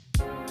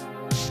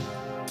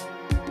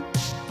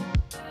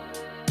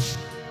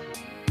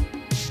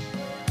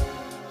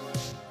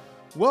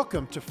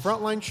Welcome to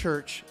Frontline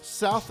Church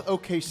South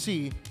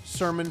OKC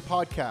Sermon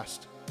Podcast.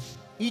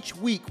 Each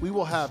week we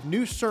will have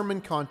new sermon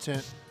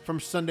content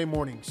from Sunday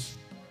mornings,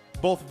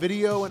 both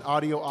video and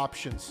audio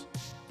options.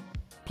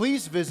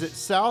 Please visit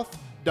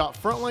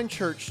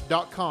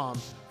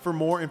south.frontlinechurch.com for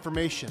more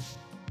information.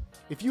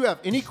 If you have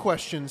any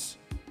questions,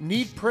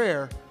 need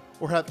prayer,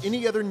 or have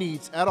any other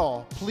needs at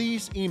all,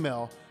 please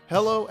email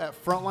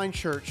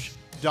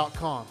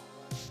hello@frontlinechurch.com.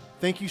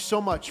 Thank you so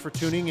much for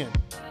tuning in.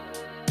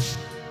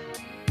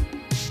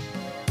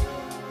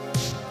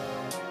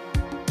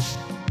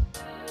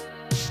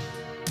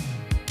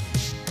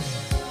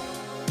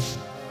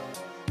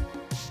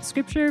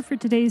 Scripture for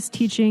today's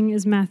teaching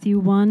is Matthew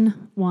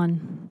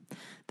 1:1.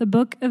 The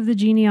book of the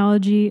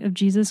genealogy of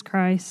Jesus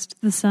Christ,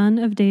 the son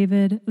of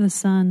David, the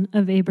son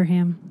of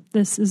Abraham.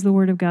 This is the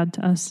word of God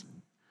to us.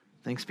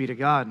 Thanks be to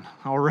God.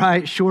 All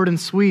right, short and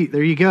sweet.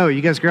 There you go.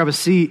 You guys grab a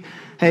seat.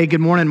 Hey, good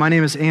morning. My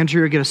name is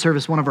Andrew. I get to serve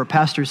as one of our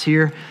pastors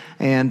here,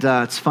 and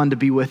it's fun to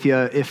be with you.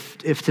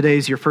 If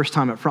today's your first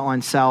time at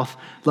Frontline South,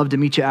 love to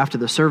meet you after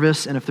the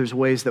service, and if there's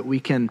ways that we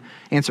can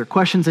answer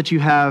questions that you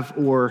have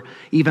or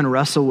even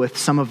wrestle with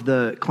some of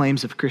the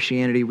claims of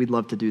Christianity, we'd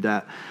love to do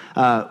that.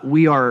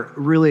 We are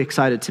really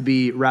excited to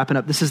be wrapping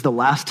up. This is the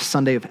last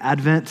Sunday of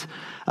Advent,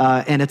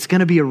 and it's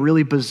going to be a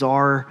really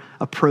bizarre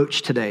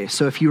approach today.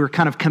 So if you were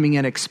kind of coming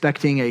in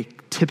expecting a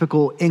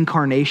typical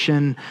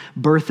incarnation,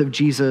 birth of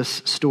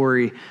Jesus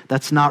story,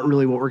 that's not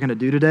really what we're going to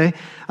do today.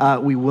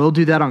 We will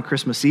do that on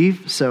Christmas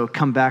Eve, so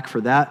come back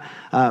for that.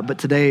 But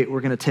today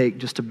we're going to take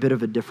just a bit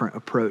of a different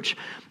approach.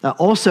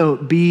 Also,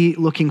 be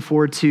looking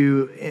forward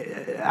to,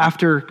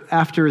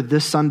 after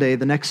this Sunday,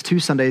 the next 2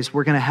 Sundays,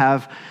 we're going to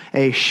have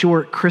a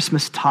short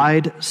Christmas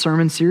Tide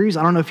sermon series.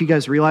 I don't know if you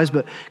guys realize,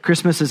 but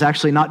Christmas is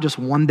actually not just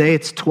one day,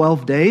 it's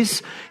 12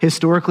 days.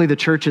 Historically, the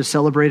church has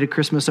celebrated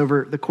Christmas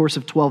over the course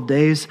of 12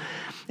 days.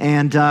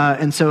 And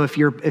so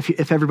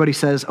if everybody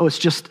says, oh, it's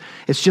just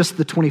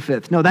the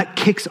 25th. No, that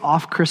kicks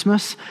off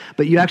Christmas,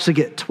 but you actually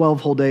get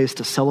 12 whole days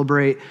to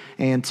celebrate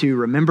and to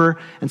remember.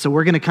 And so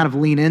we're going to kind of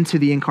lean into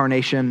the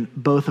incarnation,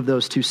 both of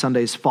those 2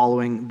 Sundays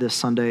following this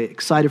Sunday.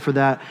 Excited for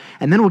that.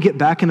 And then we'll get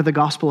back into the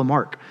Gospel of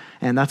Mark.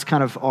 And that's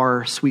kind of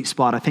our sweet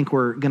spot. I think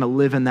we're going to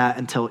live in that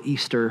until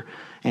Easter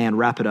and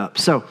wrap it up.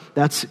 So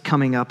that's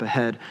coming up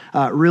ahead.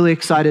 Really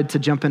excited to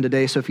jump in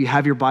today. So if you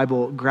have your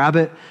Bible, grab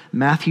it.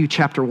 Matthew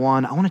chapter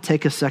 1. I want to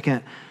take a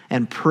second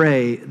and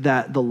pray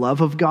that the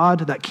love of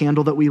God, that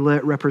candle that we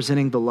lit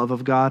representing the love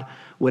of God,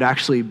 would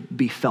actually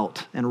be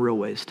felt in real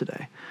ways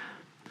today.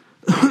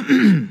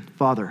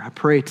 Father, I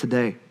pray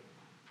today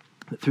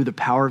that through the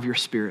power of your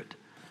Spirit,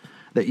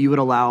 that you would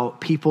allow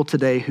people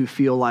today who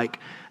feel like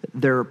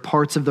there are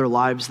parts of their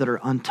lives that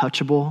are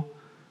untouchable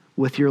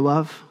with your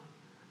love.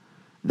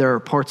 There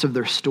are parts of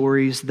their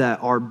stories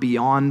that are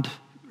beyond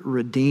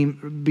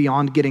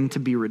getting to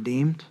be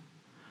redeemed.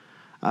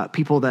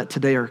 People that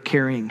today are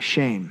carrying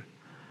shame,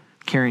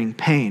 carrying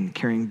pain,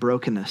 carrying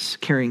brokenness,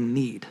 carrying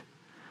need.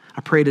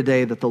 I pray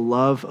today that the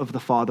love of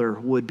the Father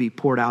would be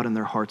poured out in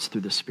their hearts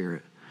through the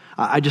Spirit.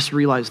 I just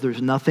realized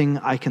there's nothing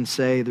I can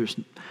say, there's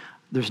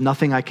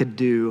nothing I could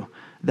do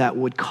that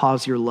would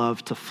cause your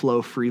love to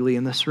flow freely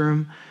in this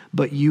room,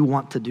 but you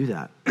want to do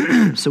that.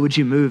 So would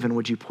you move and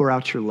would you pour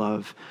out your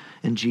love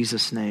in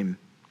Jesus' name?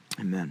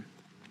 Amen.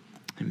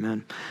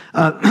 Amen.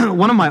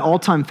 One of my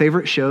all-time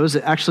favorite shows,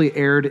 it actually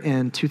aired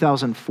in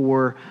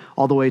 2004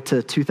 all the way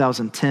to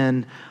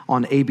 2010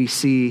 on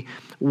ABC,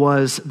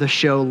 was the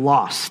show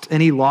Lost.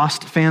 Any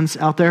Lost fans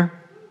out there?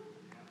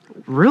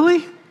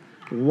 Really?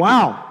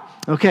 Wow.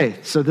 Okay,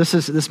 so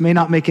this may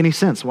not make any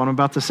sense, what I'm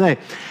about to say.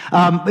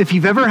 If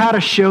you've ever had a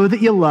show that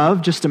you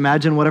love, just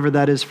imagine whatever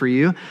that is for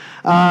you.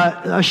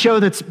 A show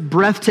that's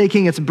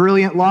breathtaking, it's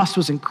brilliant. Lost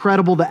was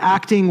incredible. The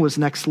acting was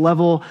next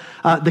level.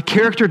 The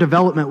character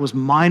development was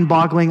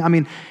mind-boggling. I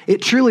mean,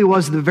 it truly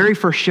was the very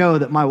first show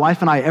that my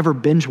wife and I ever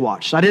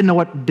binge-watched. I didn't know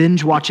what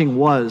binge-watching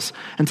was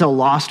until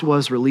Lost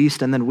was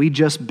released, and then we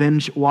just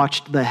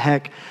binge-watched the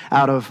heck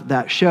out of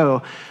that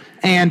show.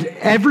 And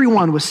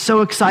everyone was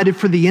so excited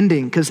for the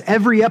ending because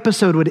every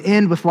episode would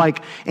end with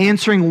like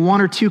answering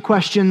 1 or 2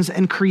 questions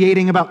and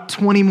creating about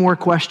 20 more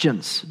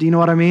questions. Do you know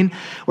what I mean?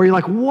 Where you're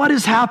like, what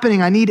is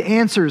happening? I need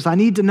answers. I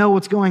need to know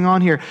what's going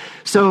on here.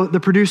 So the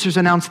producers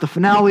announced the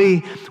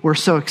finale. We're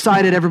so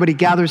excited. Everybody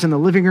gathers in the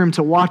living room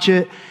to watch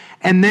it.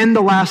 And then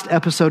the last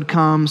episode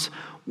comes.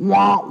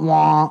 Wah,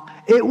 wah.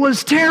 It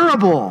was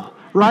terrible.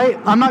 Right?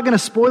 I'm not going to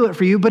spoil it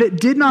for you, but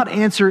it did not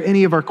answer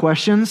any of our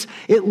questions.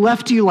 It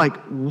left you like,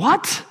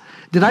 what?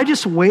 Did I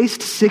just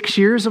waste 6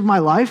 years of my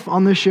life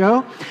on this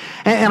show?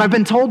 And I've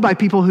been told by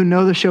people who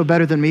know the show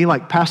better than me,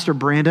 like Pastor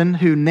Brandon,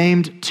 who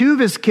named 2 of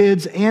his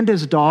kids and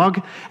his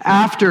dog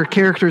after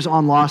characters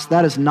on Lost.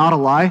 That is not a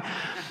lie.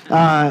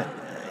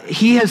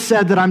 He has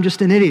said that I'm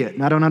just an idiot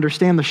and I don't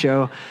understand the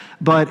show.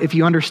 But if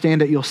you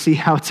understand it, you'll see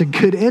how it's a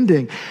good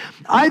ending.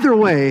 Either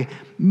way,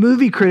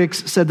 movie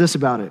critics said this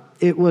about it.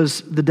 It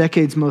was the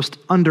decade's most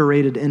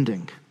underrated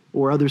ending,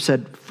 or others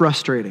said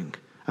frustrating,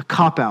 a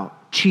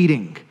cop-out,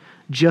 cheating,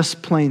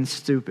 just plain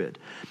stupid.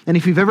 And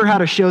if you've ever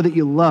had a show that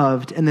you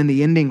loved and then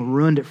the ending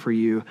ruined it for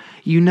you,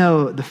 you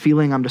know the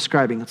feeling I'm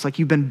describing. It's like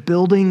you've been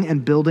building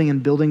and building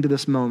and building to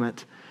this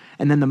moment,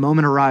 and then the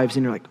moment arrives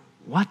and you're like,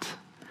 what?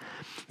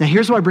 Now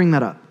here's why I bring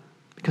that up.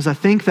 Because I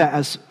think that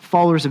as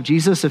followers of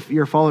Jesus, if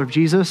you're a follower of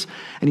Jesus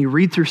and you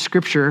read through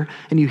Scripture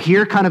and you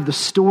hear kind of the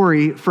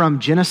story from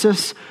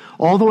Genesis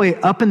all the way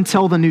up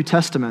until the New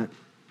Testament,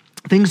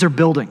 things are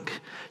building.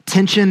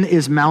 Tension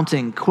is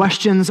mounting.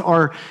 Questions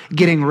are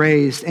getting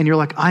raised. And you're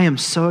like, I am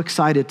so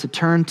excited to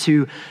turn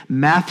to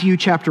Matthew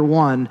chapter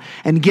 1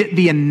 and get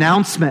the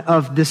announcement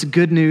of this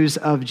good news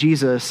of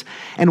Jesus.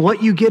 And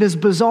what you get is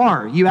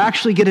bizarre. You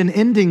actually get an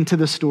ending to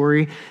the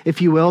story,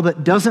 if you will,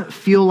 that doesn't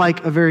feel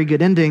like a very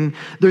good ending.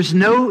 There's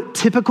no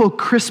typical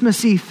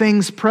Christmassy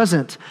things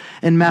present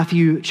in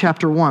Matthew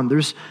chapter 1.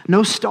 There's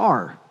no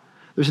star.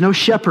 There's no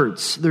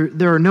shepherds.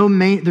 There's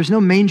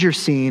no manger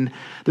scene.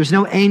 There's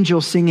no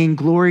angel singing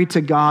glory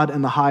to God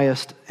in the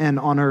highest and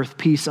on earth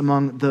peace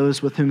among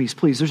those with whom he's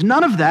pleased. There's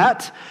none of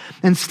that.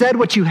 Instead,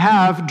 what you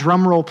have,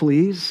 drum roll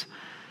please,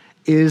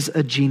 is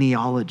a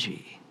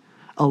genealogy,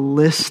 a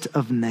list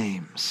of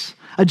names.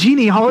 A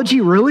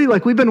genealogy, really?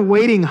 Like we've been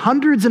waiting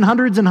hundreds and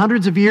hundreds and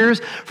hundreds of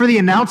years for the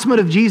announcement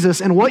of Jesus,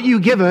 and what you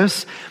give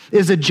us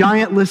is a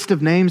giant list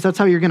of names. That's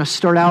how you're going to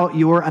start out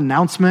your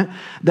announcement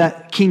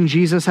that King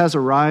Jesus has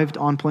arrived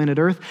on planet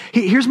Earth.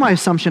 Here's my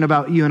assumption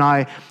about you and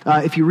I.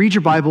 If you read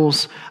your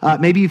Bibles,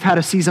 maybe you've had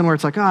a season where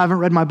it's like, I haven't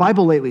read my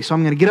Bible lately, so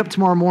I'm going to get up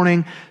tomorrow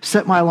morning,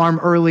 set my alarm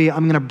early,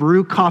 I'm going to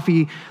brew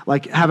coffee,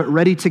 like have it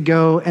ready to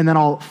go, and then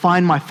I'll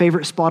find my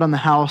favorite spot on the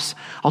house.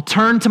 I'll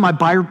turn to my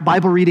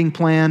Bible reading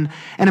plan,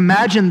 and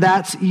imagine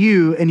that's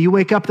you, and you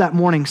wake up that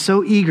morning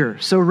so eager,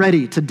 so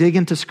ready to dig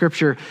into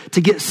Scripture, to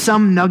get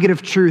some nugget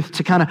of truth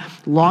to kind of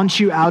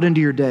launch you out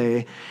into your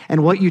day,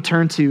 and what you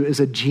turn to is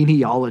a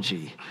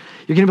genealogy.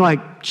 You're going to be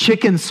like,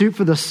 chicken soup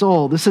for the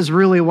soul. This is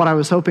really what I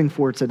was hoping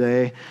for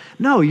today.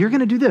 No, you're going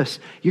to do this.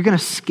 You're going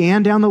to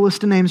scan down the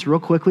list of names real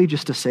quickly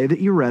just to say that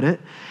you read it,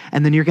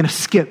 and then you're going to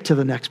skip to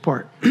the next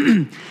part.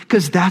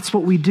 Because that's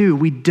what we do.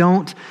 We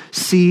don't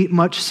see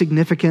much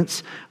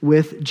significance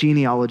with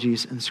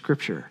genealogies in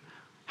Scripture.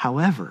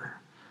 However,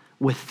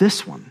 with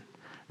this one,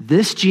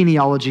 this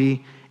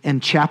genealogy in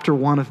chapter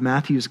 1 of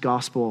Matthew's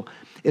gospel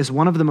is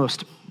one of the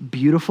most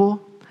beautiful,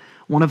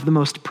 one of the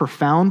most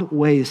profound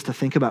ways to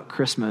think about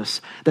Christmas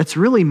that's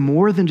really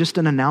more than just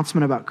an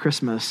announcement about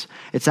Christmas.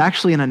 It's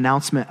actually an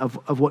announcement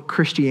of what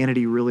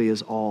Christianity really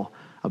is all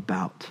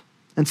about.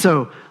 And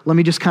so let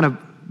me just kind of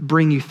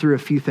bring you through a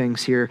few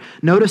things here.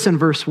 Notice in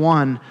verse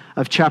 1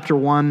 of chapter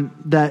 1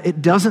 that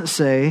it doesn't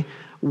say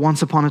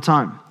once upon a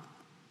time.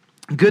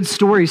 Good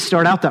stories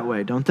start out that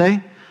way, don't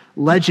they?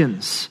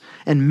 Legends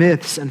and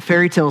myths and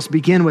fairy tales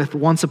begin with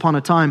once upon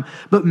a time.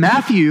 But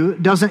Matthew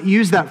doesn't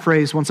use that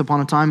phrase once upon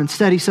a time.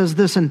 Instead, he says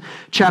this in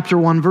chapter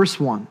 1, verse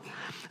 1.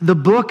 The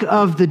book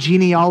of the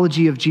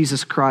genealogy of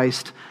Jesus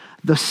Christ,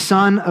 the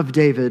son of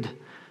David,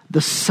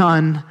 the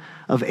son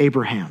of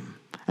Abraham.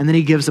 And then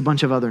he gives a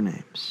bunch of other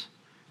names.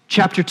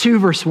 Chapter 2,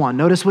 verse 1.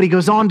 Notice what he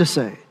goes on to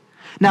say.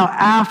 Now,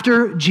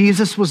 after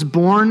Jesus was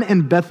born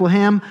in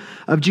Bethlehem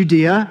of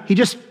Judea, he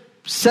just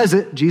says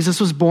it. Jesus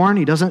was born.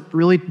 He doesn't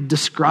really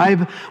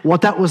describe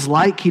what that was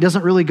like. He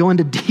doesn't really go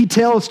into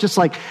detail. It's just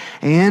like,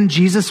 and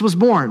Jesus was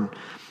born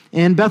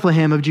in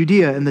Bethlehem of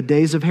Judea in the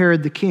days of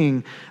Herod the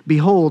king.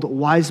 Behold,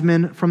 wise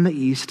men from the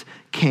east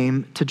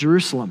came to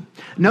Jerusalem.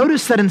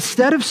 Notice that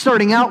instead of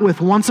starting out with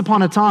once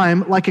upon a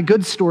time, like a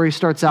good story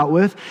starts out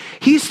with,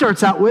 he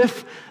starts out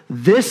with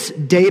this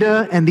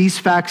data and these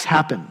facts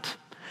happened.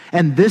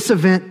 And this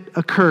event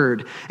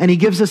occurred. And he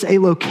gives us a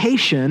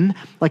location,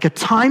 like a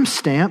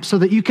timestamp, so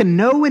that you can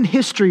know in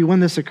history when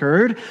this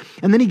occurred.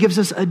 And then he gives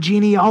us a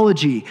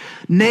genealogy,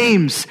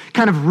 names,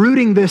 kind of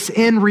rooting this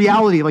in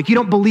reality. Like, you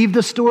don't believe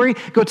the story?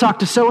 Go talk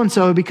to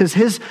so-and-so because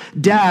his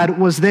dad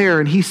was there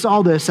and he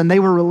saw this and they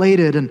were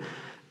related. And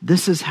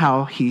this is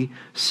how he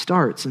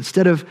starts.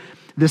 Instead of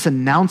this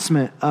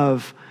announcement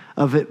of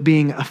it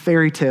being a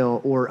fairy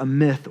tale or a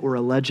myth or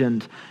a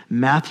legend,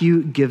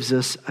 Matthew gives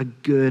us a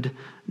good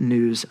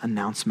news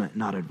announcement,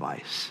 not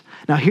advice.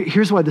 Now,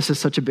 here's why this is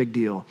such a big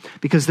deal.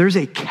 Because there's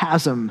a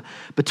chasm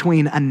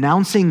between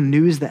announcing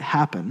news that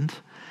happened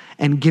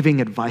and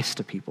giving advice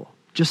to people.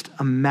 Just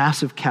a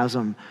massive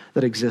chasm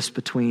that exists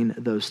between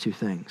those two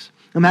things.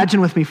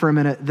 Imagine with me for a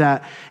minute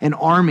that an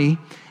army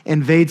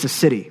invades a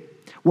city.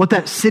 What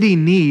that city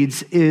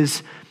needs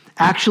is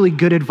actually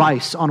good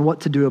advice on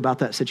what to do about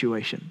that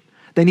situation.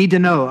 They need to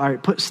know, all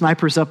right, put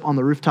snipers up on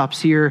the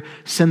rooftops here,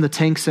 send the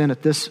tanks in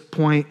at this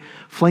point,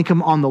 flank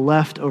them on the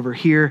left over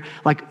here.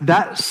 Like,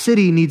 that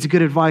city needs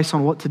good advice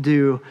on what to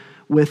do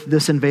with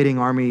this invading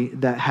army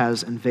that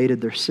has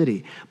invaded their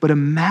city. But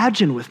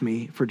imagine with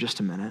me for just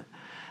a minute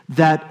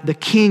that the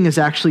king has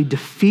actually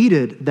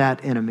defeated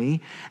that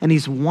enemy and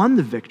he's won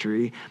the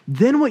victory,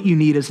 then what you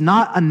need is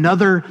not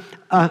another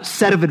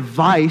set of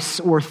advice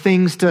or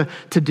things to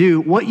do.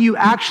 What you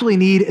actually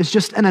need is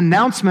just an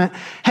announcement,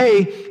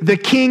 hey, the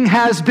king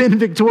has been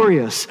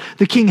victorious.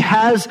 The king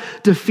has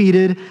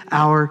defeated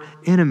our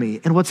enemy.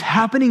 And what's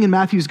happening in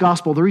Matthew's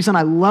gospel, the reason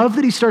I love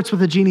that he starts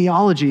with a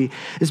genealogy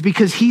is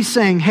because he's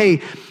saying,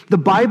 hey, the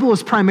Bible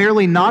is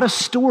primarily not a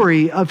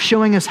story of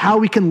showing us how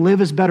we can live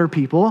as better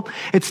people.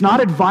 It's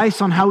not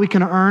advice on how we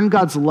can earn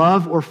God's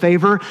love or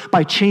favor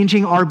by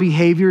changing our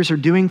behaviors or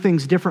doing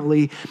things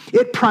differently.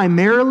 It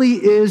primarily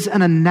is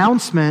an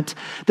announcement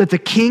that the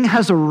king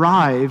has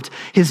arrived.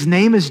 His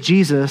name is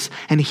Jesus,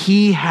 and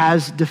he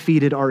has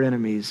defeated our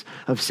enemies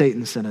of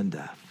Satan, sin, and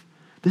death.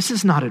 This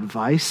is not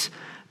advice.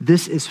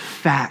 This is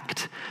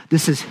fact.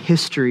 This is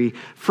history.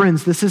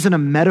 Friends, this isn't a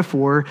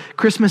metaphor.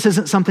 Christmas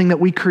isn't something that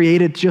we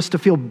created just to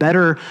feel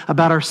better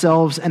about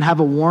ourselves and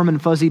have a warm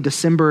and fuzzy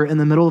December in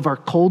the middle of our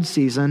cold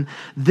season.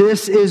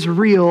 This is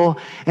real,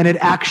 and it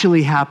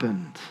actually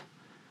happened.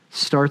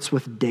 Starts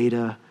with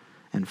data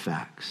and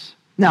facts.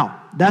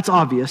 Now, that's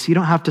obvious. You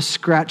don't have to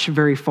scratch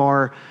very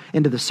far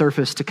into the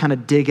surface to kind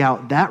of dig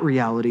out that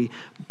reality,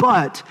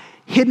 but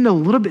hidden a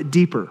little bit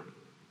deeper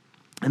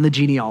in the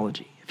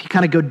genealogy. If you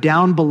kind of go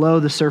down below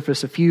the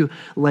surface a few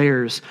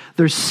layers,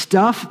 there's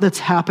stuff that's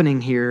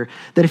happening here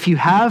that if you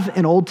have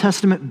an Old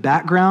Testament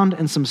background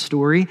and some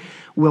story,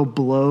 will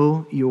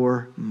blow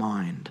your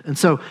mind. And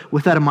so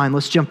with that in mind,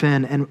 let's jump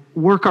in and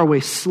work our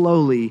way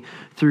slowly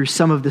through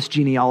some of this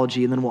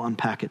genealogy, and then we'll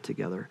unpack it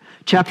together.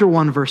 Chapter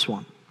 1, verse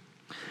 1.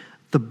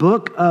 The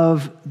book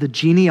of the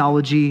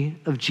genealogy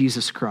of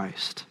Jesus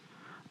Christ,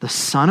 the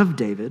son of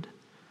David,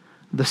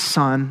 the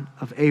son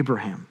of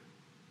Abraham.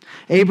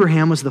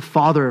 Abraham was the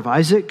father of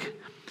Isaac,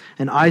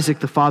 and Isaac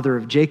the father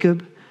of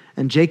Jacob,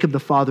 and Jacob the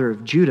father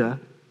of Judah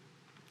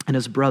and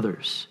his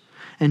brothers.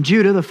 And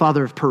Judah the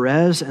father of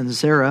Perez and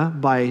Zerah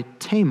by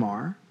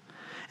Tamar,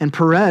 and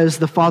Perez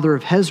the father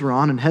of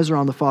Hezron, and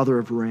Hezron the father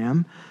of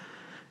Ram,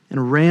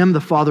 and Ram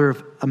the father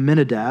of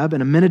Amminadab,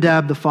 and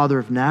Amminadab the father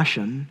of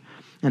Nahshon,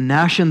 and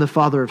Nahshon the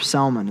father of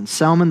Salmon, and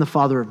Salmon the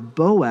father of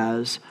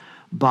Boaz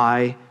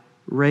by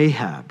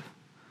Rahab,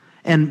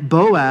 and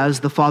Boaz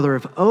the father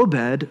of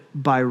Obed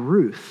by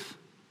Ruth,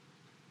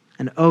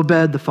 and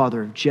Obed the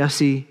father of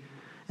Jesse,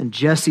 and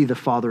Jesse the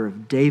father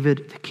of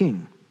David the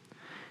king.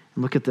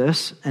 And look at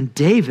this. And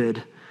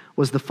David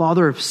was the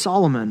father of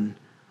Solomon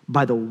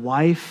by the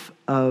wife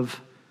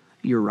of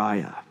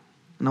Uriah.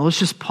 Now let's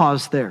just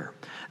pause there.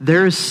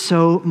 There is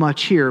so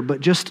much here, but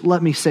just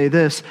let me say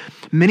this.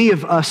 Many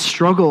of us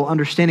struggle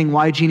understanding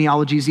why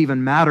genealogies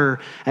even matter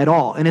at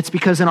all. And it's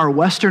because in our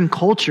Western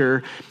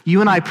culture, you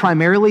and I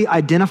primarily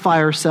identify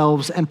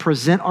ourselves and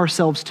present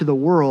ourselves to the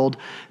world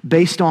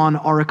based on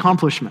our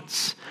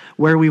accomplishments,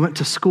 where we went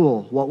to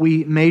school, what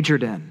we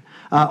majored in,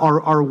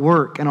 our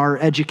work and our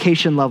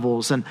education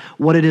levels and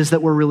what it is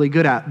that we're really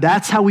good at.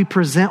 That's how we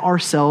present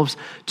ourselves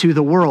to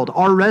the world.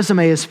 Our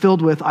resume is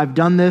filled with, I've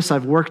done this,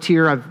 I've worked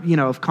here, I've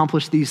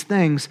accomplished these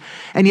things.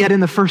 And yet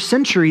in the first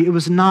century, it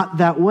was not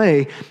that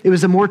way. It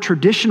was a more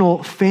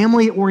traditional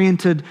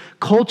family-oriented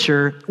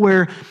culture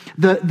where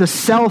the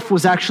self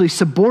was actually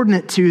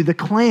subordinate to the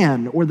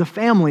clan or the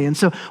family. And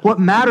so what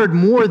mattered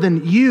more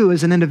than you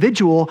as an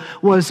individual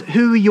was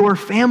who your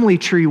family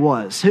tree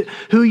was,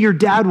 who your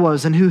dad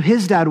was and who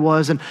his dad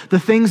was, and the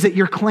things that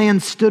your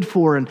clan stood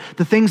for and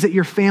the things that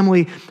your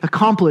family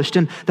accomplished.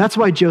 And that's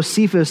why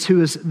Josephus,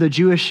 who is the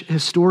Jewish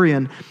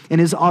historian, in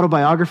his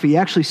autobiography, he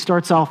actually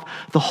starts off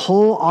the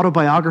whole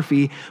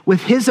autobiography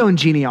with his own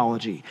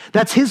genealogy.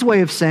 That's his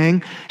way of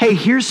saying, hey,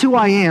 here's who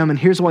I am and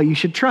here's why you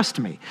should trust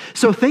me.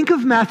 So think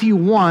of Matthew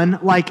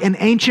 1 like an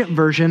ancient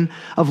version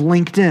of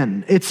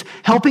LinkedIn. It's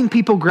helping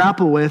people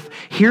grapple with,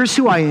 here's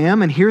who I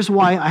am and here's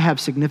why I have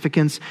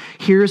significance.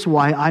 Here's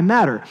why I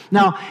matter.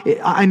 Now,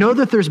 I know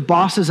that there's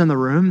bosses in the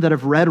room that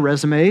have read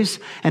resumes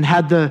and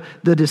had the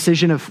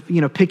decision of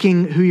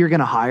picking who you're going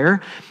to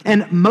hire.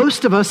 And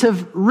most of us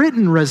have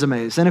written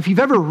resumes. And if you've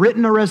ever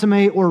written a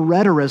resume or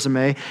read a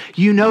resume,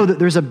 you know that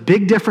there's a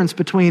big difference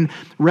between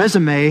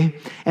resume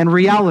and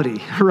reality,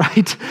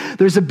 right?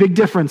 There's a big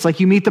difference. Like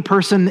you meet the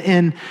person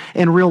in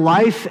real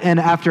life, and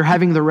after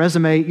having the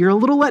resume, you're a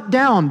little let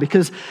down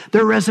because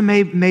their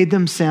resume made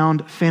them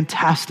sound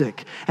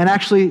fantastic. And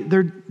actually,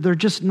 they're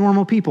just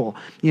normal people,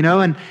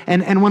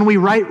 And when we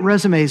write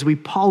resumes, we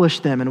polish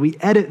them and we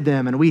edit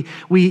them and we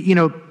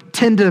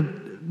tend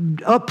to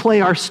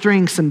upplay our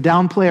strengths and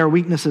downplay our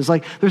weaknesses.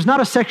 Like there's not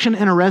a section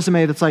in a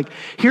resume that's like,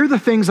 here are the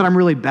things that I'm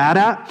really bad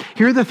at.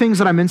 Here are the things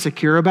that I'm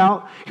insecure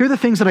about. Here are the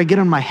things that I get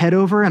in my head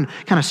over and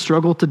kind of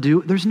struggle to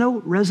do. There's no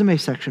resume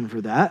section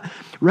for that.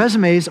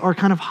 Resumes are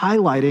kind of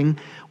highlighting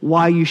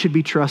why you should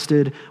be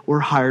trusted or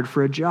hired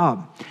for a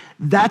job.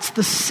 That's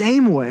the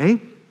same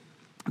way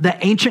that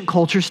ancient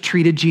cultures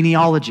treated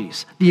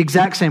genealogies, the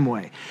exact same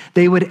way.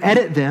 They would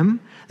edit them,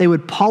 they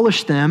would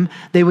polish them,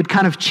 they would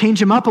kind of change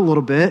them up a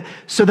little bit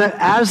so that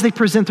as they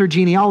present their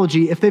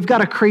genealogy, if they've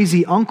got a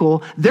crazy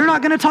uncle, they're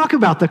not going to talk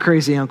about the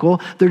crazy uncle,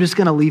 they're just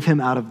going to leave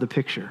him out of the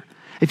picture.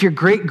 If your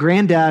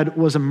great-granddad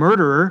was a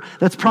murderer,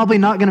 that's probably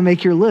not going to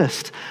make your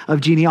list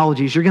of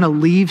genealogies. You're going to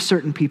leave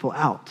certain people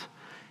out.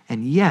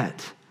 And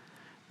yet,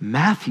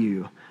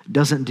 Matthew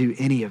doesn't do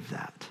any of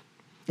that.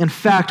 In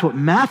fact, what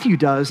Matthew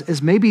does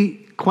is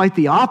maybe quite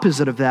the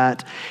opposite of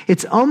that.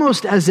 It's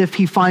almost as if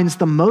he finds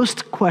the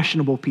most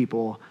questionable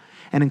people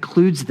and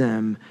includes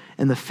them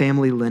in the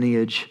family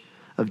lineage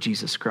of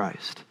Jesus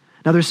Christ.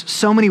 Now, there's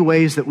so many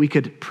ways that we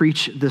could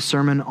preach this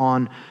sermon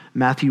on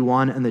Matthew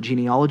 1 and the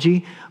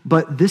genealogy,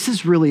 but this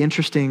is really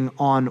interesting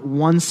on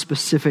one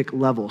specific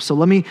level. So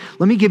let me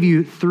give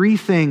you 3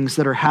 things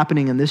that are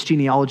happening in this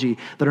genealogy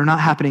that are not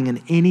happening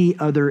in any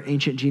other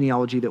ancient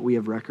genealogy that we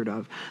have record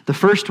of. The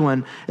first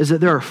one is that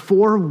there are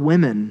 4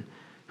 women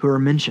who are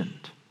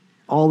mentioned,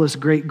 all as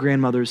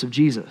great-grandmothers of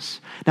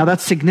Jesus. Now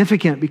that's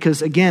significant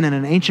because, again, in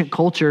an ancient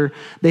culture,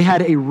 they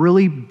had a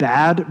really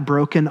bad,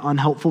 broken,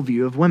 unhelpful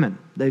view of women.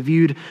 They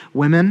viewed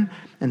women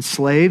and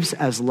slaves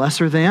as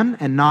lesser than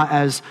and not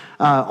as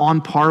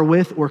on par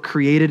with or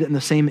created in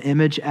the same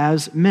image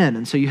as men.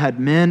 And so you had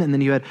men and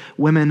then you had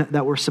women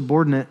that were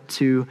subordinate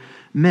to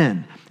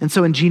men. And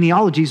so in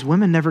genealogies,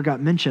 women never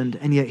got mentioned,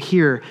 and yet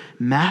here,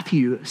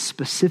 Matthew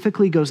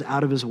specifically goes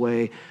out of his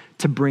way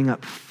to bring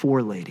up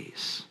 4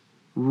 ladies.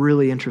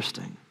 Really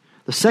interesting.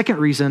 The second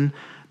reason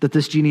that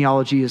this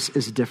genealogy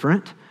is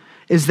different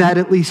is that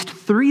at least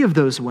 3 of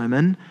those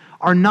women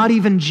are not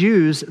even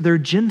Jews, they're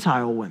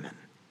Gentile women.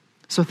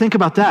 So think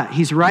about that.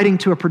 He's writing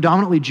to a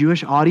predominantly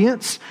Jewish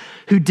audience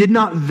who did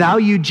not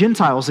value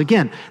Gentiles.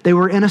 Again, they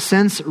were in a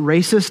sense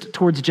racist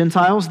towards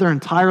Gentiles their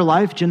entire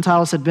life.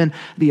 Gentiles had been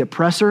the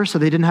oppressor, so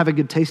they didn't have a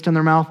good taste in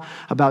their mouth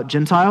about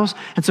Gentiles.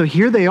 And so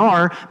here they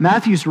are.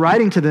 Matthew's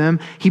writing to them.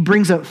 He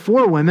brings up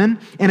 4 women,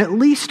 and at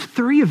least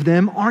 3 of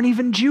them aren't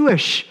even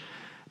Jewish.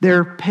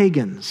 They're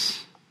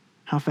pagans.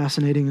 How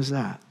fascinating is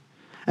that?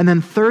 And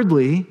then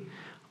thirdly,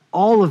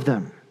 all of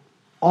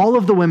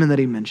the women that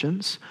he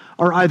mentions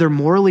are either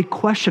morally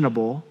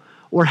questionable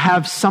or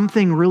have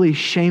something really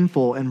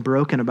shameful and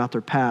broken about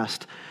their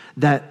past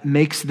that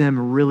makes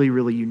them really,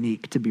 really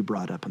unique to be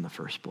brought up in the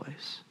first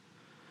place.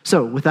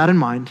 So with that in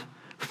mind,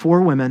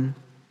 4 women,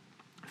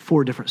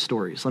 4 different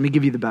stories. Let me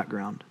give you the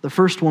background. The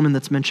first woman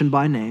that's mentioned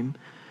by name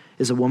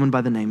is a woman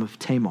by the name of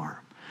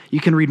Tamar.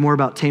 You can read more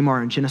about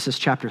Tamar in Genesis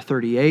chapter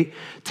 38.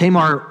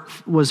 Tamar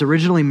was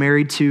originally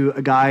married to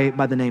a guy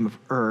by the name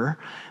of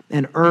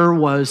and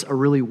was a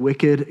really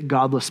wicked,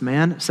 godless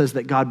man. It says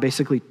that God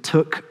basically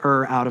took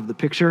out of the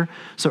picture,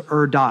 so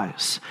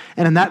dies.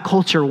 And in that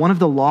culture, one of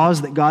the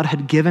laws that God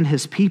had given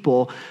his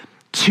people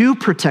to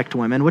protect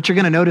women, what you're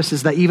going to notice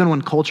is that even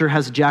when culture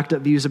has jacked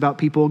up views about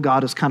people,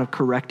 God is kind of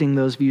correcting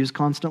those views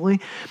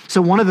constantly.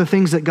 So one of the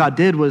things that God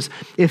did was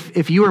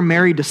if you were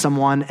married to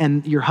someone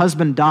and your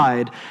husband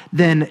died,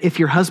 then if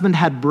your husband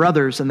had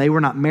brothers and they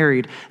were not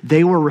married,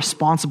 they were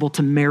responsible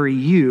to marry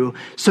you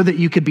so that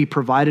you could be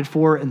provided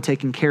for and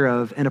taken care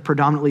of in a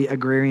predominantly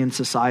agrarian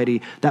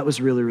society. That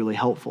was really, really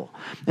helpful.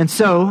 And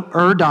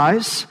so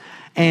dies,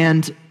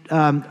 and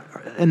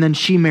then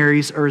she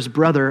marries Er's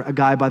brother, a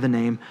guy by the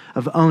name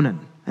of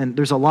Onan. And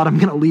there's a lot I'm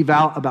going to leave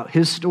out about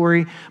his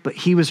story, but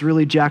he was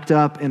really jacked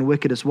up and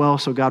wicked as well,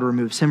 so God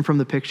removes him from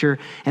the picture,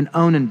 and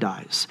Onan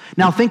dies.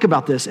 Now think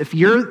about this. If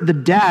you're the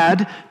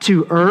dad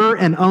to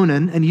and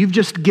Onan, and you've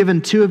just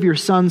given 2 of your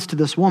sons to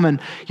this woman,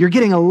 you're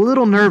getting a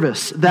little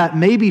nervous that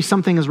maybe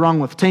something is wrong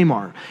with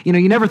Tamar.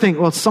 You never think,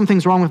 well,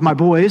 something's wrong with my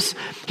boys.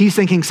 He's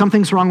thinking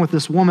something's wrong with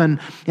this woman,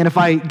 and if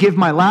I give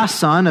my last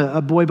son,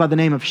 a boy by the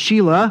name of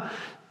Sheila,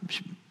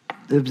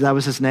 that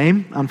was his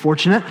name,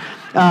 unfortunate.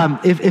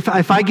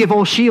 If I give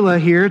old Sheila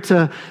here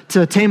to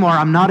Tamar,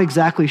 I'm not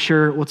exactly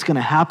sure what's going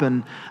to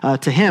happen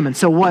to him. And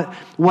so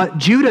what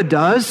Judah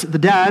does, the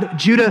dad,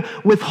 Judah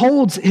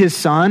withholds his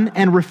son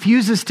and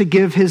refuses to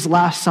give his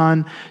last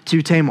son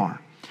to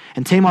Tamar.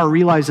 And Tamar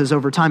realizes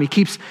over time, he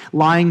keeps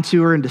lying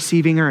to her and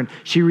deceiving her, and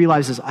she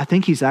realizes, I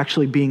think he's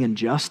actually being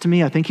unjust to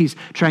me. I think he's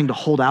trying to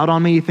hold out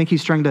on me. I think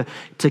he's trying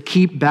to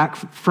keep back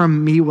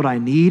from me what I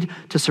need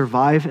to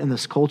survive in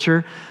this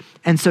culture.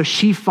 And so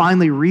she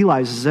finally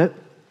realizes it.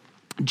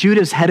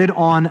 Judah's headed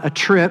on a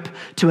trip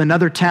to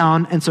another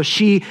town, and so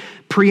she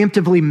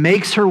preemptively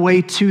makes her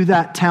way to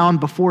that town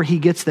before he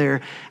gets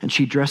there, and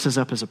she dresses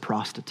up as a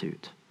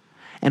prostitute.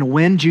 And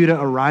when Judah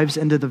arrives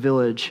into the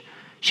village,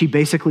 she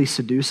basically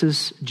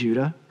seduces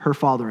Judah, her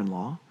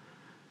father-in-law.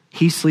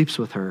 He sleeps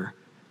with her,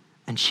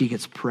 and she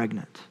gets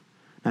pregnant.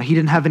 Now, he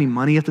didn't have any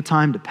money at the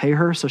time to pay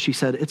her, so she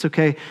said, it's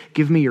okay,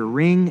 give me your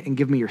ring and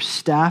give me your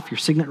staff, your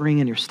signet ring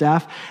and your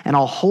staff, and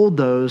I'll hold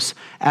those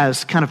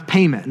as kind of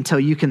payment until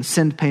you can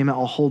send payment.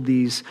 I'll hold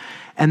these.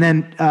 And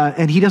then,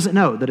 and he doesn't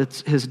know that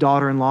it's his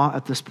daughter-in-law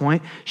at this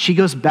point. She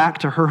goes back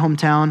to her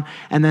hometown,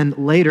 and then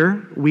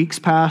later, weeks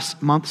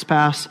pass, months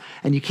pass,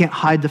 and you can't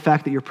hide the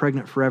fact that you're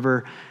pregnant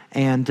forever,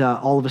 and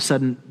all of a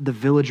sudden, the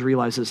village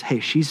realizes, hey,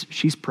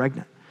 she's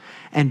pregnant.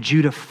 And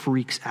Judah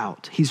freaks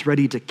out. He's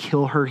ready to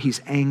kill her. He's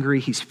angry.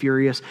 He's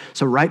furious.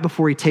 So right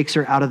before he takes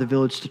her out of the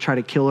village to try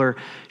to kill her,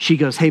 she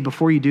goes, hey,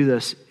 before you do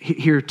this,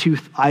 here are 2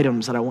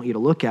 items that I want you to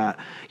look at,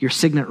 your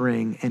signet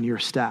ring and your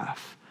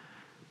staff.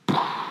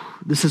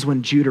 This is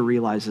when Judah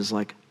realizes,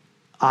 like,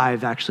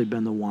 I've actually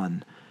been the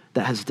one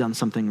that has done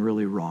something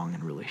really wrong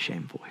and really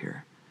shameful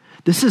here.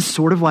 This is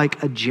sort of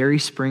like a Jerry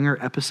Springer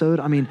episode.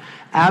 I mean,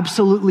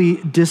 absolutely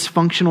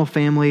dysfunctional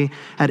family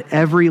at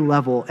every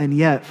level. And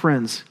yet,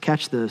 friends,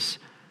 catch this.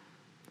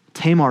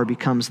 Tamar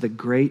becomes the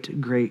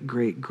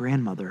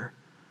great-great-great-grandmother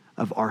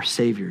of our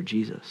Savior,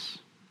 Jesus.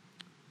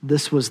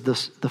 This was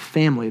the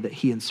family that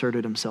he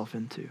inserted himself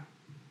into.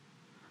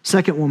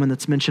 Second woman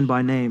that's mentioned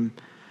by name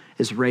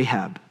is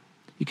Rahab.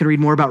 You can read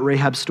more about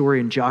Rahab's story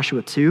in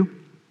Joshua 2.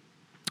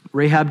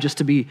 Rahab, just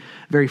to be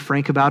very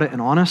frank about it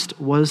and honest,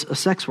 was a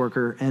sex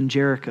worker in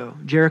Jericho.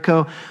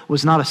 Jericho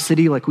was not a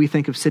city like we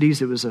think of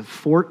cities. It was a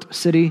fort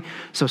city,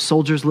 so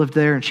soldiers lived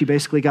there, and she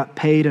basically got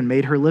paid and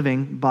made her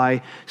living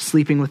by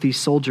sleeping with these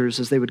soldiers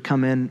as they would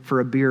come in for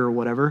a beer or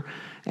whatever,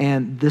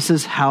 and this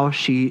is how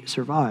she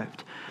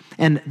survived.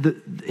 And the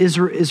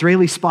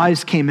Israeli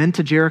spies came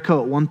into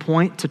Jericho at one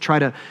point to try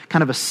to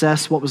kind of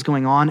assess what was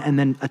going on and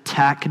then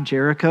attack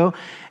Jericho.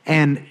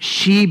 And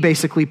she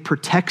basically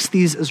protects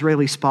these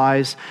Israeli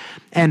spies.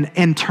 And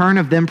in turn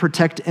of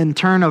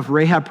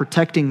Rahab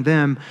protecting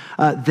them,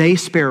 they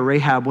spare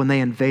Rahab when they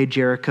invade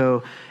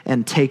Jericho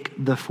and take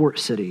the fort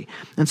city.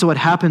 And so what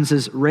happens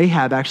is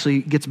Rahab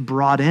actually gets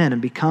brought in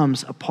and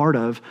becomes a part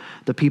of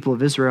the people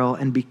of Israel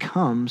and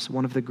becomes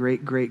one of the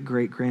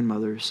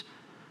great-great-great-grandmothers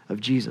of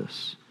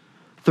Jesus.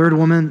 Third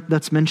woman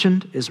that's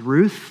mentioned is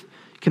Ruth.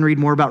 You can read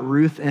more about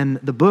Ruth in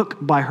the book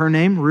by her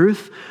name,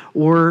 Ruth,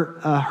 or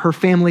her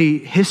family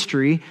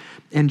history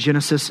in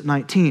Genesis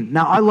 19.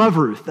 Now, I love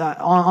Ruth.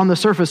 On the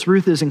surface,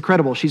 Ruth is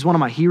incredible. She's one of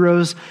my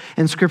heroes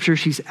in Scripture.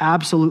 She's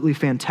absolutely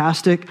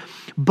fantastic.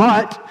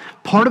 But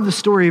part of the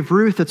story of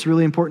Ruth that's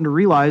really important to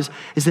realize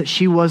is that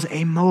she was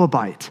a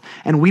Moabite.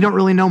 And we don't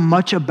really know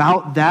much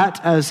about that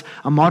as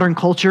a modern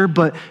culture,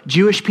 but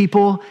Jewish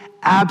people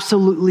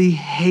absolutely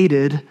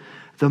hated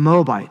the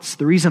Moabites.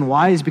 The reason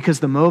why is because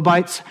the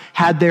Moabites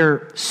had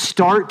their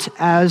start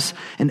as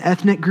an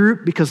ethnic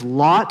group because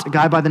Lot, a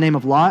guy by the name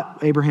of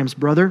Lot, Abraham's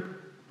brother,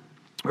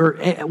 or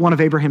one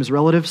of Abraham's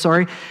relatives,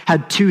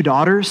 had two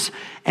daughters.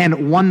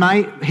 And one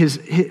night,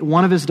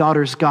 one of his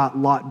daughters got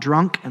Lot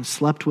drunk and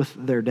slept with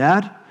their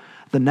dad.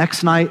 The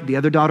next night, the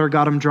other daughter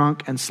got him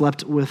drunk and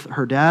slept with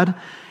her dad.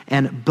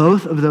 And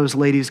both of those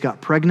ladies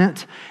got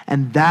pregnant,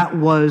 and that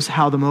was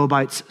how the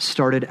Moabites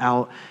started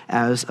out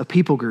as a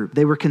people group.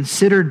 They were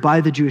considered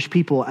by the Jewish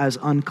people as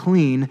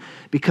unclean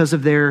because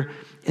of their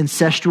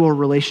incestual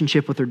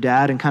relationship with their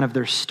dad and kind of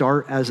their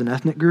start as an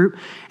ethnic group.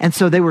 And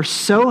so they were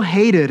so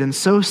hated and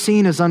so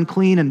seen as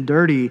unclean and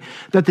dirty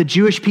that the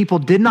Jewish people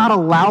did not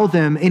allow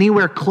them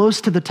anywhere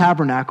close to the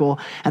tabernacle,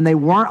 and they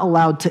weren't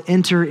allowed to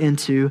enter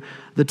into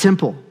the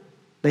temple.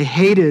 They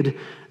hated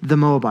the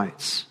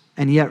Moabites,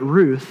 and yet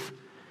Ruth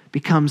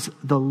becomes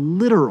the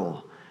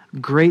literal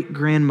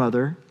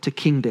great-grandmother to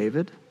King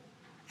David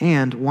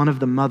and one of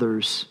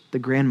the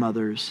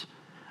grandmothers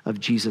of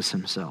Jesus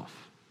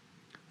himself.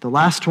 The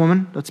last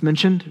woman that's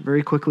mentioned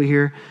very quickly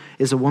here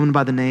is a woman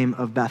by the name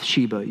of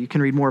Bathsheba. You can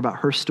read more about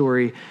her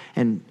story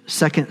in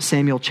 2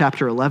 Samuel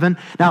chapter 11.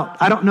 Now,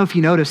 I don't know if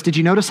you noticed, did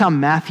you notice how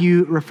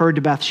Matthew referred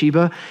to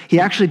Bathsheba? He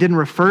actually didn't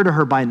refer to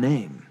her by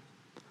name.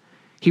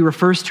 He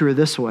refers to her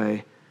this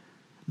way,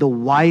 the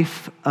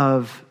wife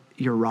of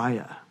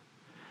Uriah.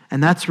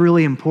 And that's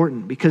really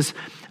important because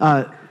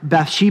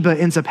Bathsheba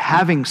ends up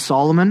having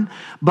Solomon,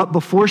 but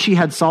before she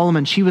had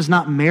Solomon, she was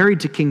not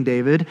married to King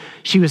David.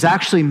 She was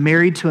actually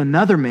married to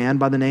another man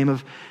by the name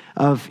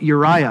of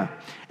Uriah.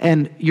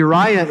 And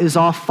Uriah is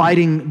off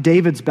fighting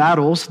David's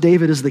battles.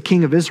 David is the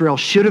king of Israel,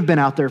 should have been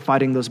out there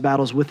fighting those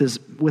battles with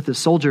his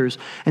soldiers.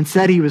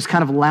 Instead, he was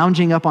kind of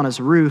lounging up on his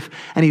roof,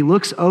 and he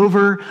looks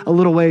over a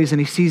little ways and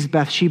he sees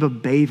Bathsheba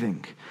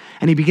bathing.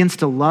 And he begins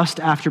to lust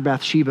after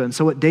Bathsheba. And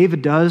so what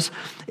David does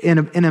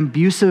in an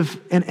abusive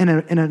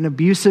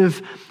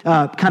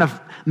kind of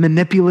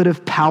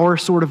manipulative power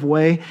sort of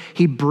way,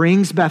 he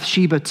brings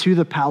Bathsheba to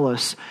the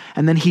palace,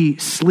 and then he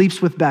sleeps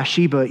with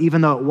Bathsheba,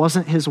 even though it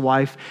wasn't his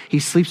wife.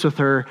 He sleeps with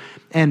her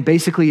and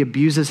basically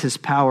abuses his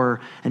power,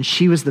 and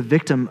she was the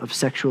victim of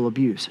sexual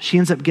abuse. She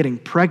ends up getting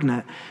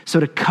pregnant. So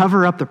to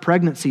cover up the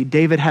pregnancy,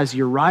 David has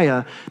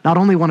Uriah, not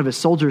only one of his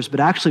soldiers, but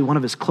actually one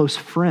of his close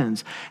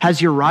friends,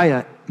 has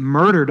Uriah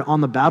murdered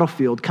on the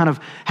battlefield, kind of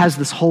has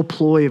this whole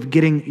ploy of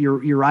getting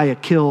Uriah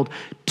killed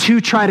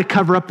to try to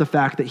cover up the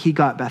fact that he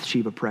got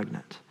Bathsheba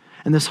pregnant.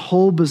 And this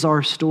whole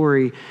bizarre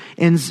story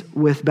ends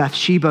with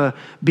Bathsheba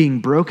being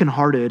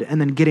brokenhearted and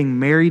then getting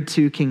married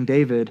to King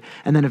David.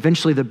 And then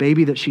eventually the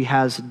baby that she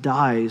has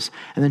dies.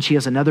 And then she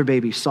has another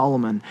baby,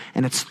 Solomon.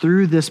 And it's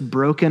through this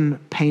broken,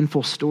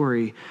 painful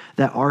story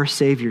that our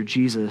Savior,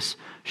 Jesus,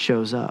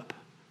 shows up.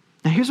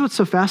 Now here's what's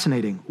so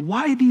fascinating.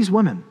 Why these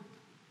women?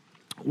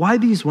 Why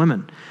these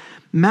women?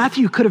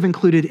 Matthew could have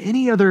included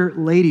any other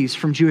ladies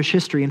from Jewish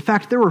history. In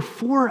fact, there were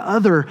 4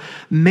 other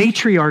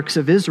matriarchs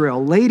of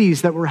Israel,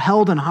 ladies that were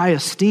held in high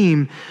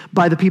esteem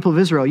by the people of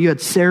Israel. You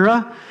had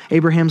Sarah,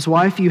 Abraham's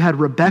wife. You had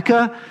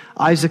Rebekah,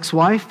 Isaac's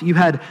wife. You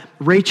had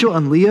Rachel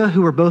and Leah,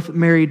 who were both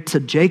married to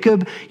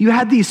Jacob. You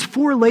had these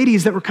 4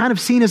 ladies that were kind of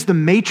seen as the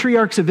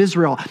matriarchs of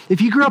Israel. If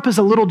you grew up as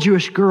a little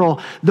Jewish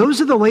girl, those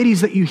are the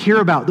ladies that you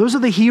hear about. Those are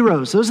the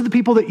heroes. Those are the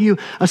people that you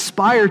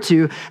aspire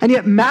to. And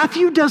yet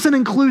Matthew doesn't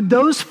include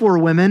those 4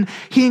 women.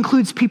 He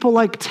includes people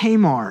like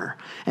Tamar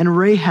and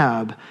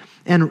Rahab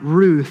and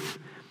Ruth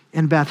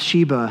and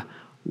Bathsheba.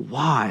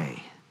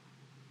 Why?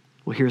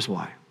 Well, here's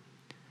why.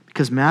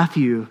 Because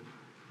Matthew,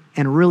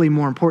 and really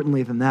more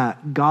importantly than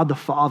that, God the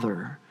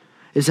Father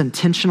is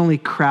intentionally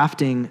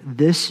crafting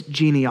this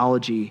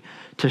genealogy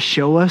to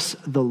show us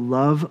the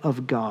love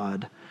of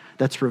God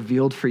that's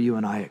revealed for you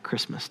and I at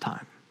Christmas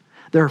time.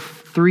 There are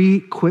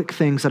 3 quick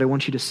things that I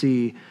want you to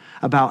see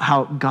about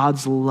how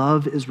God's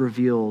love is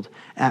revealed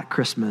at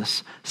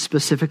Christmas,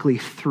 specifically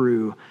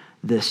through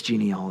this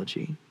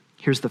genealogy.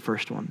 Here's the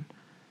first one.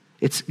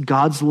 It's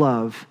God's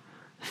love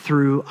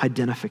through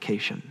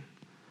identification.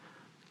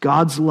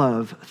 God's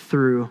love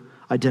through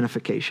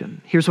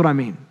identification. Here's what I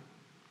mean.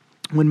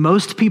 When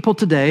most people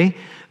today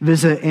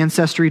visit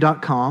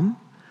Ancestry.com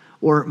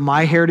or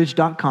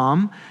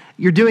MyHeritage.com,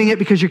 you're doing it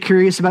because you're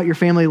curious about your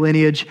family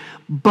lineage,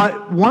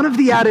 but one of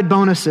the added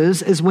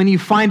bonuses is when you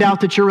find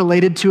out that you're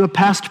related to a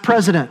past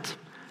president.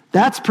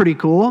 That's pretty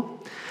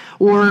cool.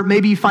 Or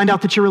maybe you find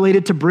out that you're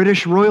related to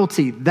British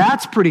royalty.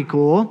 That's pretty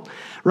cool,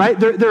 right?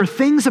 There are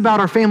things about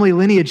our family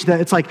lineage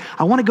that it's like,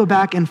 I want to go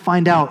back and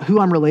find out who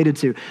I'm related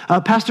to.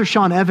 Pastor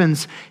Sean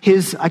Evans,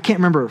 his, I can't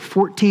remember,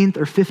 14th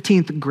or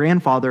 15th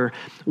grandfather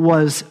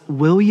was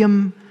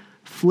William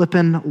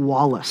Flippin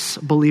Wallace,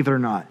 believe it or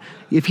not.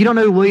 If you don't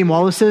know who William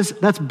Wallace is,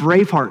 that's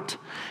Braveheart.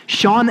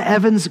 Sean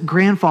Evans'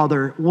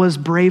 grandfather was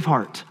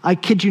Braveheart. I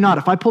kid you not.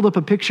 If I pulled up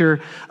a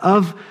picture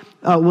of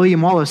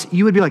William Wallace,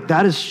 you would be like,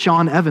 that is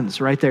Sean Evans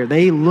right there.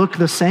 They look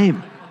the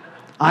same.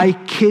 I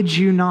kid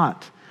you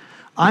not.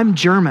 I'm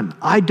German.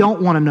 I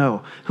don't want to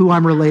know who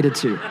I'm related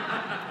to,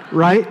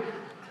 right?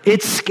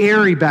 It's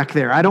scary back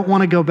there. I don't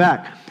want to go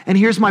back. And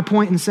here's my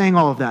point in saying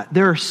all of that.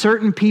 There are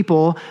certain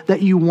people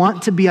that you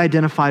want to be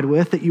identified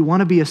with, that you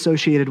want to be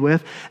associated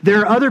with.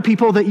 There are other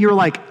people that you're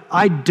like,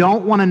 I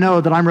don't want to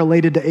know that I'm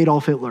related to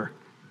Adolf Hitler.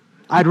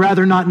 I'd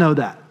rather not know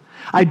that.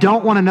 I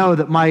don't want to know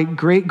that my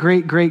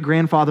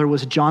great-great-great-grandfather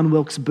was John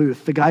Wilkes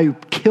Booth, the guy who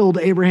killed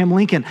Abraham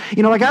Lincoln.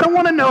 You know, like, I don't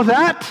want to know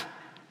that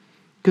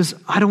because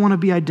I don't want to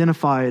be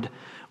identified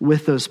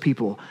with those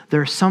people.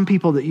 There are some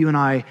people that you and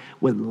I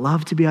would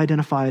love to be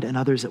identified and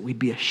others that we'd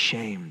be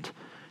ashamed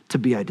to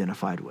be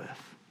identified with.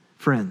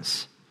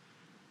 Friends,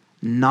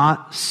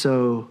 not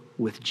so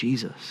with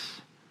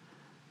Jesus.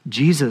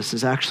 Jesus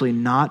is actually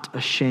not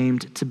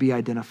ashamed to be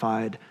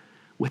identified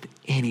with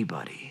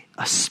anybody,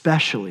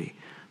 especially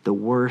the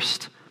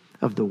worst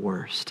of the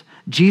worst.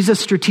 Jesus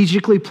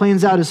strategically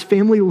plans out his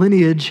family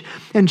lineage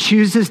and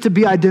chooses to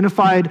be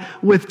identified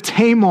with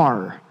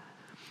Tamar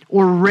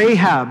or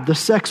Rahab, the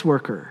sex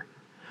worker,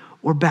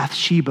 or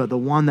Bathsheba, the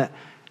one that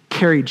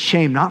carried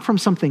shame, not from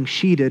something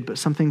she did, but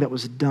something that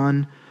was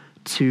done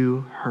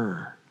to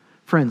her.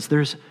 Friends,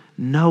 there's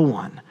no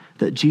one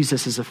that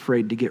Jesus is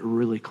afraid to get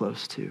really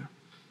close to.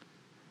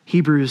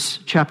 Hebrews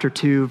chapter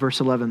 2, verse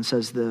 11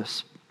 says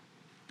this,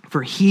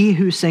 "For he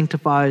who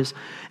sanctifies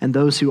and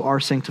those who are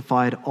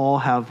sanctified all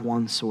have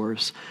one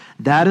source.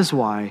 That is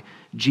why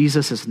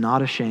Jesus is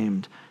not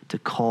ashamed to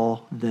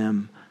call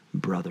them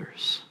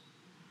brothers."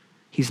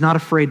 He's not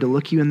afraid to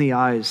look you in the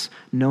eyes,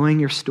 knowing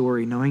your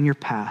story, knowing your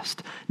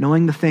past,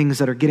 knowing the things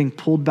that are getting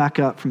pulled back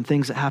up from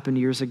things that happened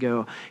years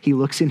ago. He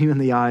looks in you in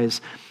the eyes,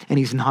 and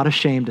he's not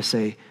ashamed to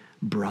say,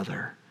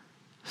 brother,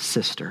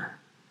 sister.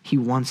 He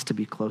wants to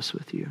be close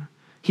with you.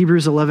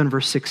 Hebrews 11,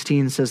 verse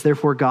 16 says,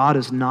 "Therefore God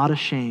is not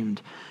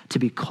ashamed to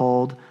be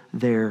called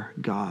their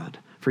God,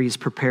 for he's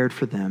prepared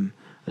for them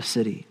a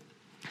city."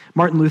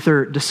 Martin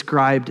Luther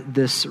described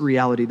this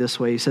reality this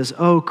way. He says,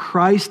 "Oh,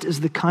 Christ is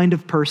the kind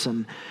of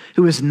person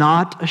who is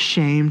not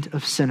ashamed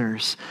of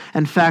sinners.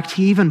 In fact,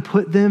 he even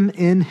put them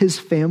in his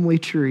family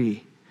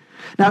tree.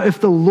 Now, if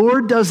the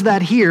Lord does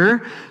that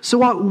here,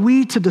 so ought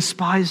we to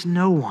despise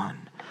no one,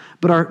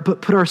 but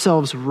put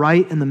ourselves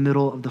right in the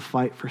middle of the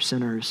fight for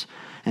sinners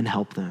and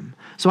help them."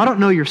 So I don't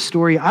know your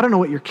story. I don't know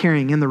what you're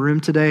carrying in the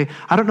room today.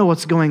 I don't know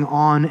what's going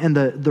on in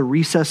the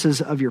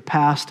recesses of your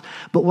past.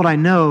 But what I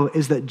know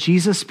is that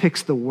Jesus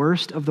picks the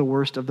worst of the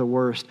worst of the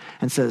worst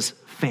and says,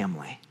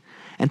 family.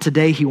 And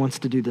today he wants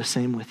to do the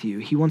same with you.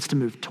 He wants to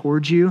move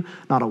towards you,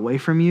 not away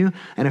from you.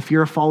 And if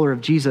you're a follower of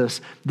Jesus,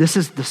 this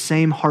is the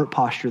same heart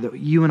posture that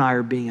you and I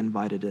are being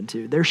invited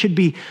into. There should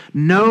be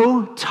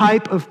no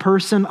type of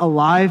person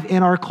alive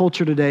in our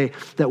culture today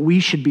that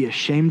we should be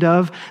ashamed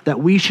of,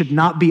 that we should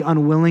not be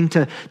unwilling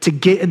to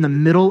get in the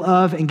middle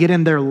of and get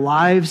in their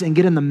lives and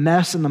get in the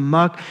mess and the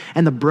muck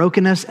and the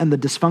brokenness and the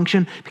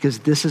dysfunction, because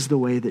this is the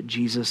way that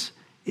Jesus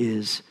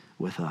is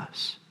with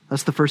us.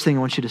 That's the first thing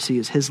I want you to see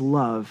is his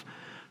love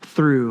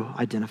through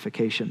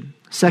identification.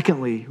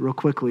 Secondly, real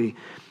quickly,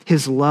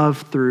 his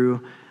love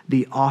through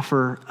the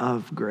offer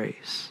of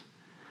grace.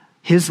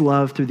 His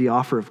love through the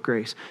offer of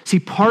grace. See,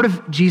 part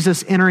of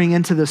Jesus entering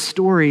into this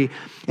story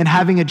and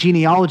having a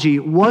genealogy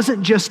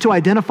wasn't just to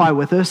identify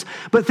with us,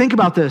 but think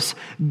about this.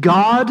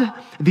 God,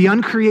 the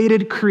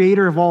uncreated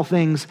creator of all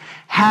things,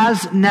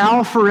 has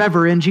now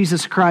forever in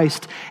Jesus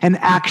Christ an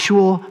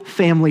actual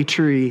family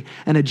tree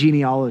and a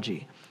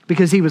genealogy.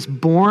 Because he was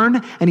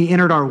born and he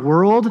entered our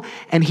world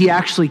and he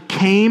actually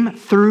came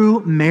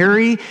through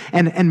Mary,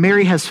 and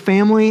Mary has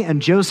family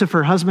and Joseph,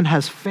 her husband,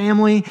 has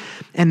family.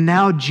 And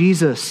now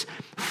Jesus,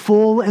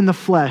 full in the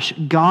flesh,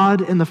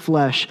 God in the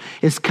flesh,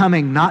 is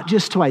coming not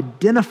just to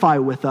identify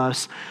with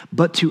us,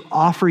 but to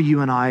offer you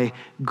and I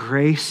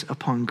grace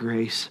upon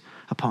grace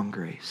upon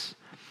grace.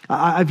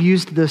 I've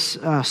used this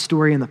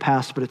story in the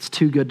past, but it's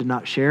too good to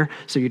not share.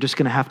 So you're just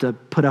going to have to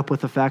put up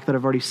with the fact that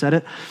I've already said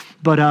it.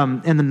 But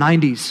in the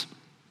 90s,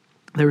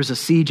 there was a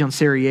siege on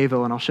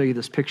Sarajevo, and I'll show you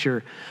this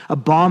picture. A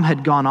bomb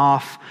had gone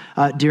off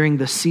during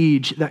the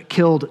siege that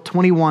killed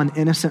 21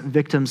 innocent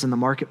victims in the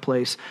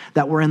marketplace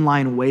that were in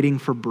line waiting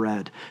for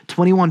bread.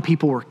 21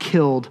 people were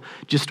killed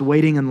just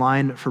waiting in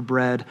line for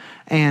bread.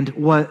 And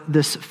what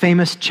this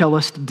famous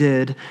cellist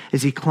did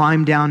is he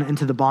climbed down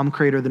into the bomb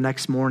crater the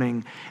next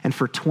morning, and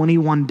for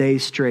 21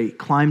 days straight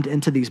climbed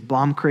into these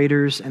bomb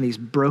craters and these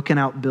broken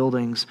out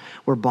buildings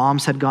where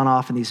bombs had gone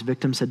off and these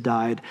victims had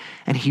died.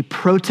 And he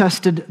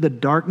protested the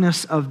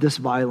darkness of this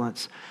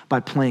violence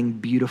by playing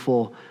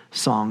beautiful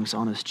songs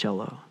on his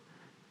cello,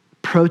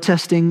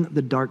 protesting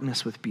the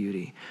darkness with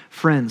beauty.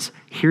 Friends,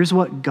 here's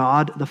what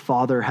God the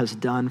Father has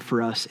done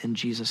for us in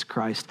Jesus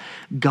Christ.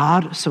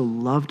 God so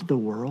loved the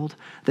world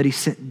that he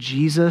sent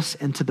Jesus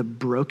into the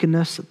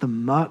brokenness, the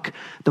muck,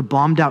 the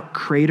bombed out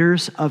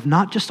craters of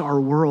not just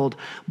our world,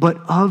 but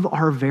of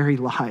our very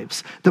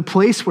lives. The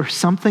place where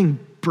something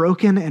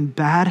broken and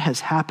bad has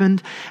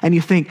happened, and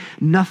you think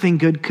nothing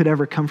good could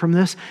ever come from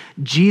this.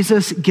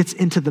 Jesus gets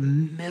into the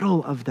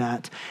middle of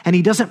that, and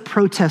he doesn't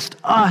protest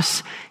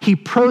us. He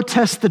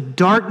protests the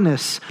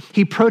darkness.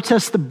 He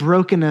protests the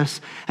brokenness,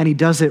 and he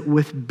does it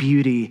with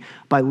beauty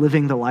by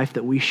living the life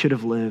that we should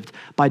have lived,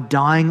 by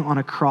dying on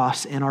a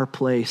cross in our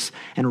place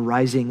and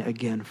rising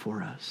again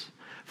for us.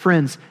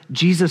 Friends,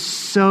 Jesus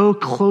so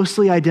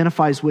closely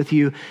identifies with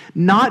you,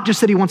 not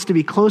just that he wants to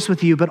be close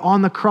with you, but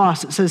on the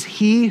cross, it says,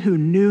 he who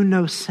knew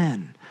no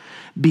sin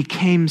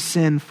became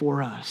sin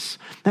for us.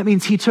 That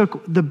means he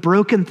took the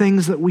broken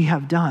things that we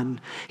have done.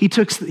 He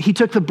took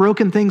the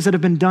broken things that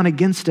have been done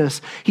against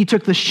us. He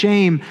took the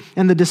shame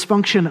and the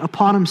dysfunction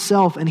upon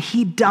himself, and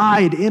he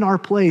died in our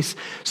place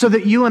so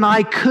that you and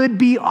I could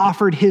be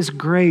offered his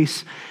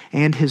grace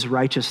and his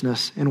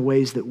righteousness in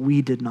ways that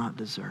we did not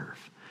deserve.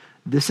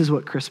 This is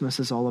what Christmas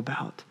is all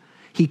about.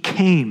 He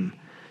came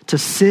to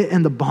sit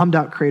in the bombed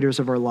out craters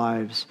of our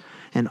lives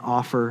and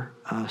offer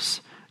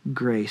us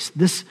grace.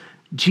 This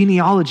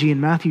genealogy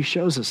in Matthew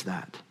shows us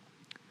that.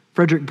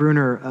 Frederick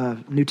Bruner,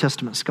 a New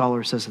Testament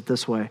scholar, says it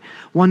this way.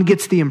 One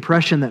gets the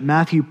impression that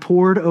Matthew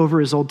pored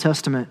over his Old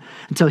Testament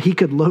until he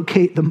could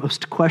locate the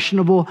most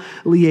questionable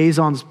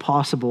liaisons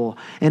possible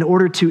in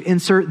order to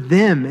insert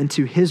them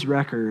into his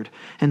record,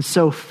 and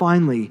so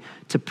finally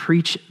to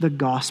preach the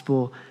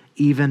gospel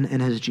even in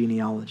his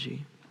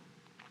genealogy.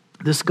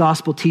 This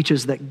gospel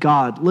teaches that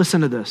God, listen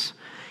to this,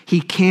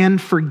 he can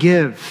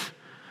forgive,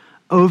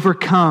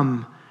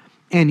 overcome,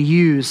 and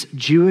use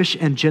Jewish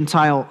and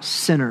Gentile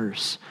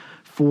sinners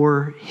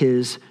for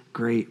his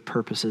great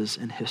purposes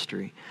in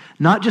history.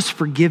 Not just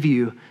forgive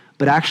you,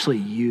 but actually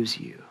use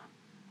you.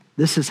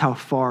 This is how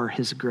far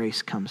his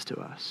grace comes to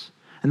us.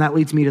 And that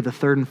leads me to the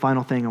third and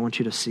final thing I want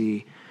you to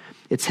see.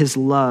 It's his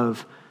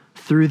love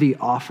through the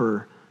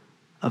offer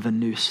of a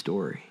new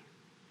story.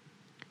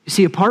 You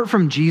see, apart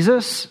from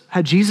Jesus,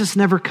 had Jesus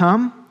never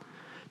come,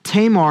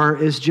 Tamar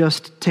is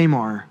just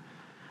Tamar,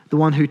 the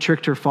one who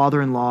tricked her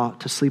father-in-law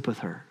to sleep with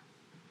her.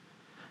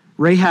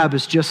 Rahab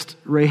is just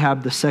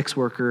Rahab, the sex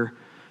worker,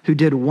 who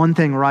did one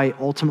thing right,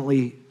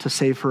 ultimately to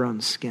save her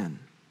own skin.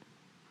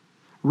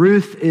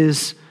 Ruth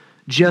is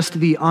just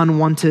the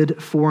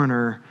unwanted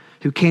foreigner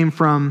who came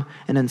from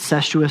an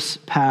incestuous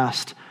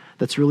past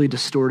that's really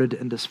distorted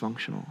and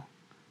dysfunctional.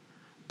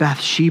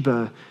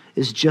 Bathsheba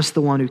is just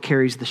the one who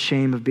carries the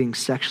shame of being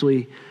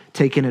sexually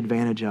taken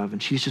advantage of,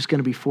 and she's just going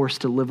to be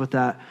forced to live with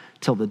that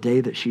till the day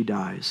that she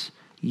dies.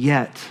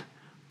 Yet,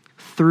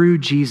 through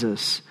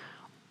Jesus,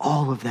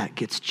 all of that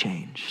gets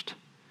changed.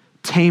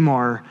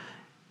 Tamar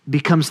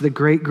becomes the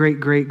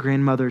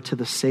great-great-great-grandmother to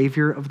the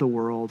Savior of the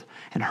world,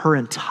 and her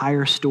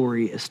entire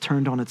story is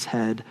turned on its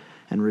head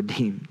and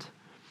redeemed.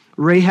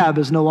 Rahab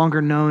is no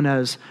longer known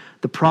as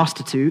the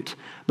prostitute,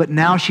 but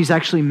now she's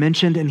actually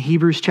mentioned in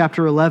Hebrews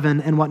chapter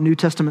 11 and what New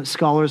Testament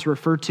scholars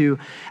refer to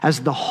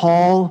as the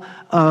hall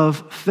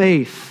of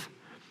faith.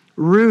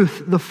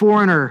 Ruth, the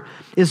foreigner,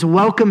 is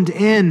welcomed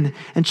in,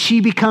 and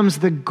she becomes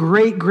the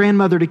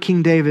great-grandmother to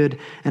King David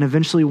and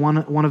eventually one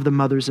of the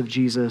mothers of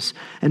Jesus.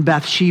 And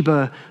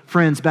Bathsheba,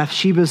 friends,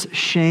 Bathsheba's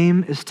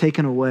shame is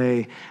taken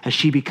away as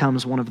she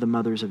becomes one of the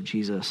mothers of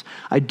Jesus.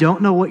 I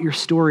don't know what your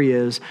story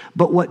is,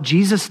 but what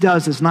Jesus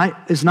does is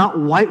not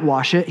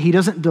whitewash it. He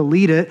doesn't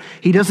delete it.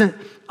 He doesn't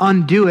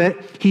undo it.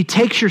 He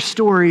takes your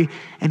story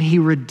and he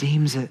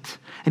redeems it.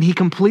 And he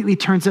completely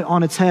turns it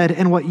on its head.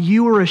 And what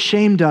you were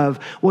ashamed of,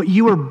 what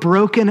you were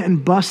broken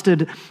and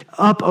busted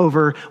up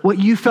over, what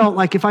you felt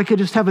like if I could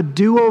just have a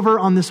do-over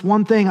on this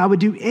one thing, I would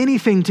do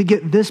anything to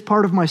get this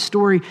part of my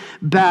story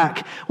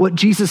back. What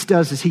Jesus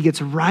does is he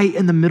gets right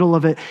in the middle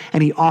of it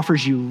and he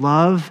offers you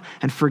love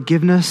and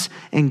forgiveness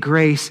and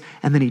grace,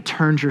 and then he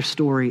turns your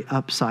story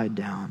upside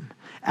down.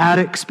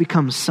 Addicts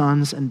become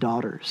sons and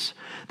daughters.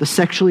 The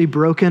sexually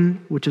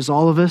broken, which is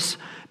all of us,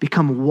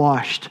 become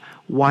washed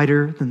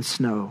whiter than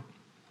snow.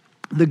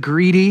 The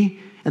greedy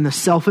and the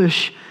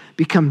selfish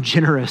become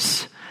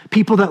generous.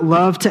 People that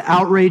love to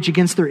outrage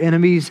against their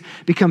enemies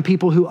become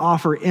people who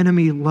offer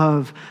enemy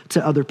love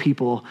to other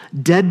people.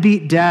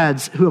 Deadbeat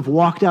dads who have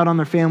walked out on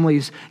their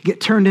families get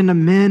turned into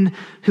men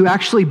who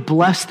actually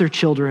bless their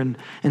children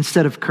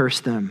instead of curse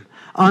them.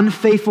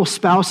 Unfaithful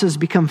spouses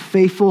become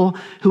faithful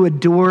who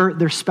adore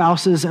their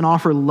spouses and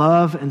offer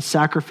love and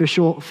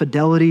sacrificial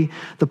fidelity.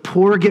 The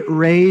poor get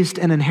raised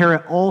and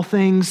inherit all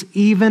things,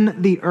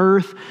 even the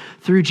earth,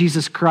 through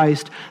Jesus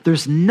Christ.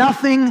 There's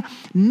nothing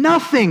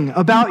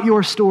about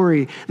your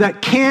story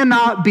that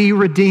cannot be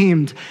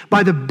redeemed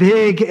by the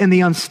big and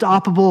the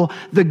unstoppable,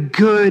 the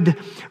good,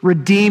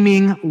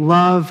 redeeming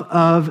love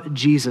of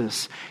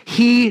Jesus.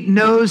 He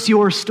knows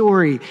your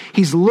story.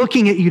 He's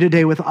looking at you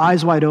today with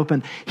eyes wide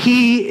open.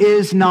 He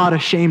is not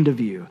ashamed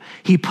of you.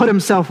 He put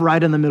himself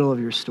right in the middle of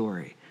your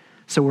story.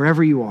 So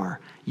wherever you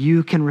are,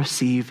 you can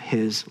receive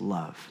his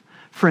love.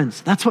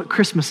 Friends, that's what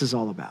Christmas is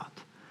all about.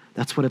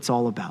 That's what it's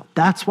all about.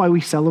 That's why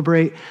we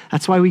celebrate.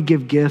 That's why we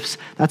give gifts.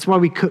 That's why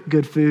we cook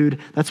good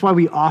food. That's why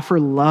we offer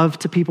love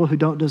to people who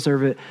don't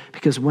deserve it.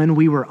 Because when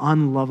we were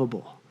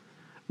unlovable,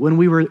 when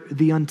we were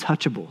the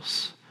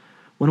untouchables,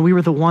 when we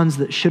were the ones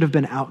that should have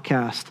been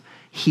outcast,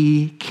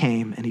 he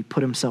came and he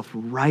put himself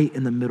right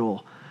in the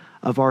middle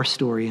of our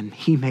story and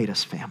he made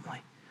us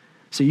family.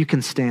 So you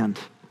can stand.